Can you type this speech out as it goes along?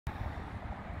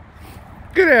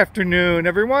Good afternoon,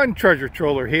 everyone. Treasure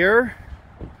Troller here.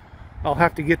 I'll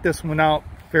have to get this one out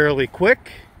fairly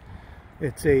quick.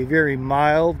 It's a very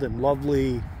mild and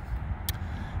lovely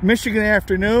Michigan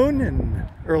afternoon in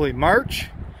early March.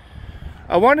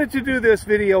 I wanted to do this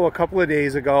video a couple of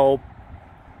days ago,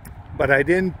 but I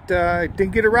didn't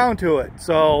get around to it.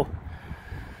 So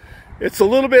it's a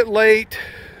little bit late,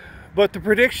 but the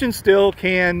prediction still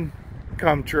can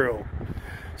come true.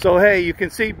 So hey, you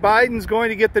can see Biden's going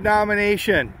to get the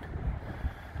nomination.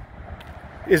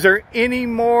 Is there any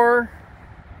more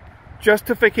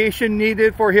justification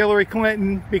needed for Hillary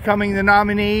Clinton becoming the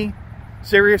nominee?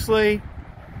 Seriously?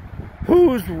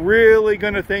 Who's really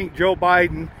going to think Joe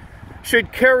Biden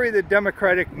should carry the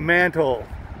Democratic mantle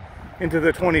into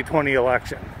the 2020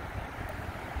 election?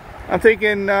 I'm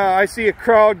thinking I see a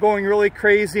crowd going really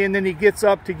crazy, and then he gets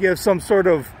up to give some sort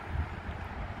of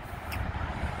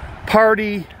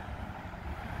party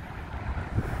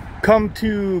come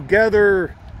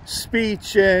together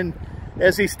speech, and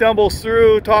as he stumbles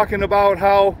through talking about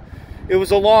how it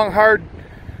was a long, hard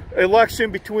election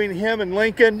between him and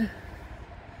Lincoln,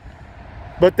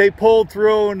 but they pulled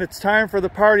through and it's time for the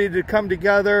party to come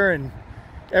together, and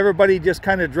everybody just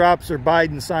kind of drops their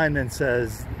Biden sign and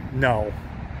says no.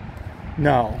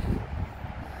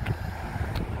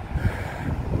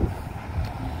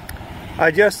 I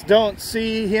just don't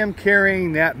see him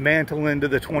carrying that mantle into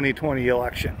the 2020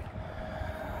 election.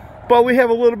 But we have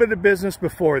a little bit of business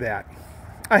before that.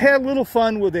 I had a little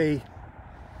fun with a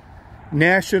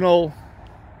national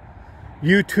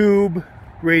YouTube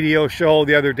radio show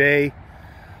the other day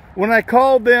when I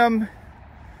called them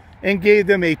and gave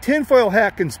them a tinfoil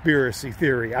hat conspiracy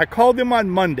theory. I called them on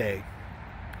Monday.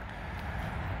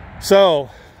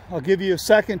 So I'll give you a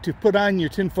second to put on your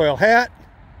tinfoil hat,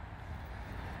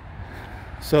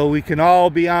 so we can all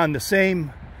be on the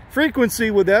same frequency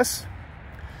with this.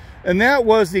 And that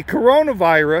was the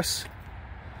coronavirus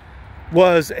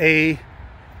was a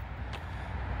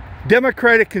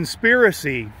Democratic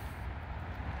conspiracy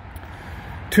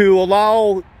to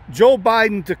allow Joe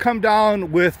Biden to come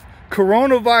down with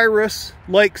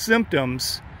coronavirus-like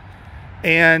symptoms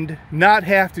and not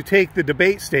have to take the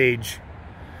debate stage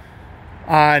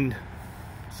on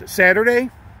Saturday.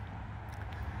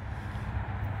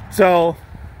 So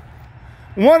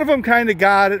one of them kind of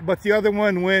got it, but the other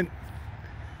one went,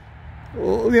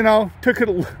 you know, took it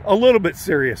a little bit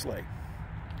seriously.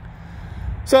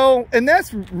 So, and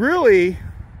that's really,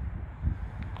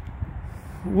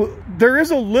 there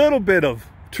is a little bit of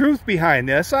truth behind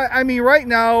this. I mean, right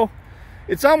now,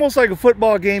 it's almost like a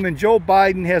football game, and Joe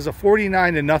Biden has a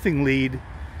 49-0 lead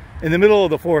in the middle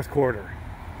of the fourth quarter.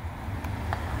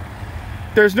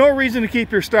 There's no reason to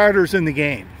keep your starters in the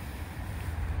game.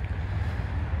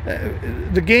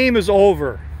 The game is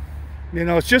over. You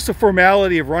know, it's just a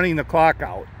formality of running the clock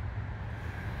out.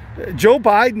 Joe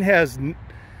Biden has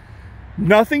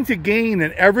nothing to gain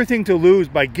and everything to lose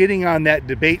by getting on that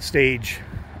debate stage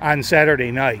on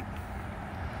Saturday night.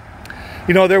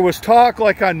 You know, there was talk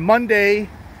like on Monday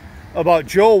about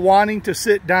Joe wanting to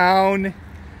sit down,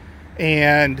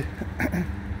 and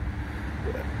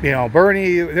you know,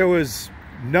 Bernie, there was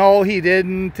no, he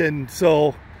didn't, and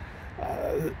so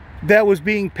that was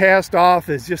being passed off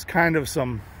as just kind of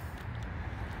some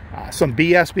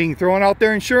BS being thrown out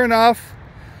there. And sure enough,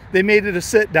 they made it a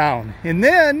sit down. And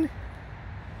then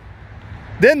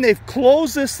they've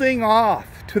closed this thing off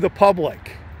to the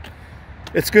public.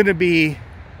 It's going to be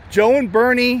Joe and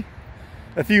Bernie,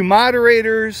 a few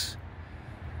moderators,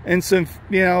 and some,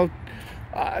 you know,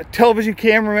 television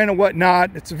cameramen and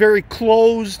whatnot. It's a very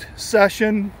closed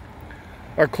session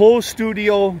or closed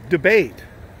studio debate.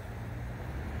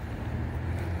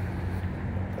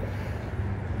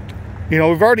 You know,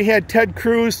 we've already had Ted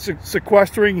Cruz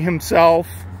sequestering himself.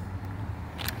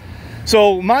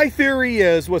 So my theory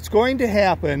is what's going to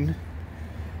happen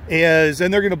is,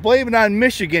 and they're going to blame it on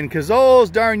Michigan because those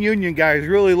darn union guys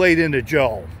really laid into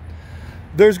Joe.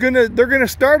 They're going to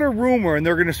start a rumor, and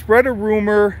they're going to spread a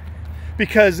rumor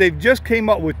because they've just came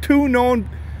up with 2 known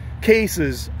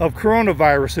cases of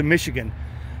coronavirus in Michigan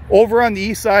over on the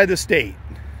east side of the state,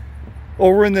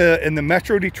 over in the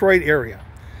Metro Detroit area.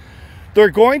 They're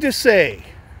going to say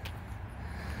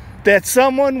that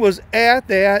someone was at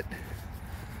that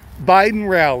Biden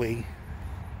rally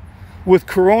with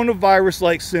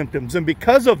coronavirus-like symptoms, and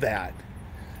because of that,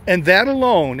 and that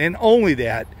alone, and only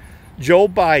that, Joe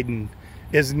Biden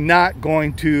is not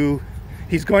going to,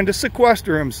 he's going to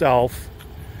sequester himself,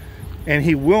 and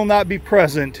he will not be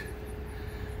present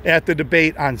at the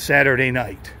debate on Saturday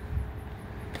night.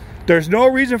 There's no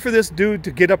reason for this dude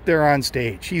to get up there on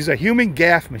stage. He's a human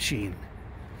gaffe machine.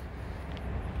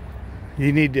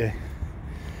 You need to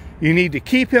You need to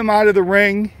keep him out of the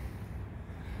ring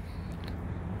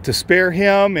to spare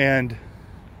him and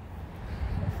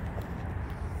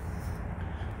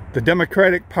the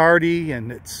Democratic Party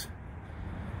and its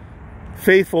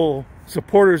faithful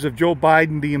supporters of Joe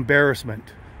Biden the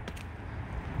embarrassment.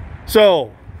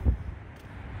 So,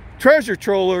 treasure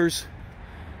trollers,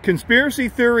 conspiracy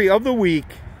theory of the week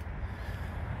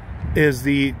is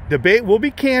the debate will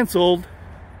be canceled.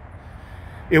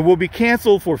 It will be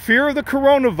canceled for fear of the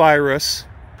coronavirus.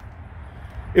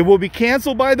 It will be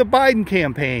canceled by the Biden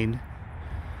campaign.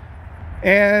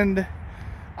 And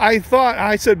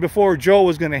I said before Joe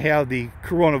was going to have the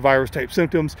coronavirus type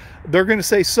symptoms. They're going to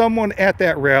say someone at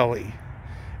that rally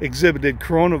exhibited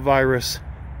coronavirus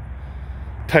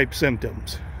type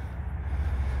symptoms.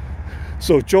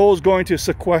 So Joel's going to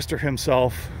sequester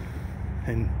himself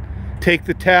and take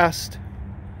the test.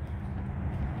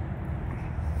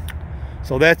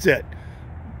 So that's it.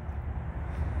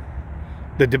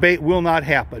 The debate will not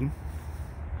happen.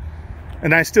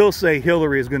 And I still say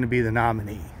Hillary is going to be the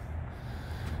nominee.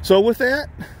 So with that,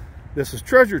 this is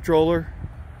Treasure Troller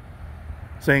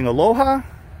saying aloha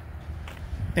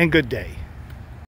and good day.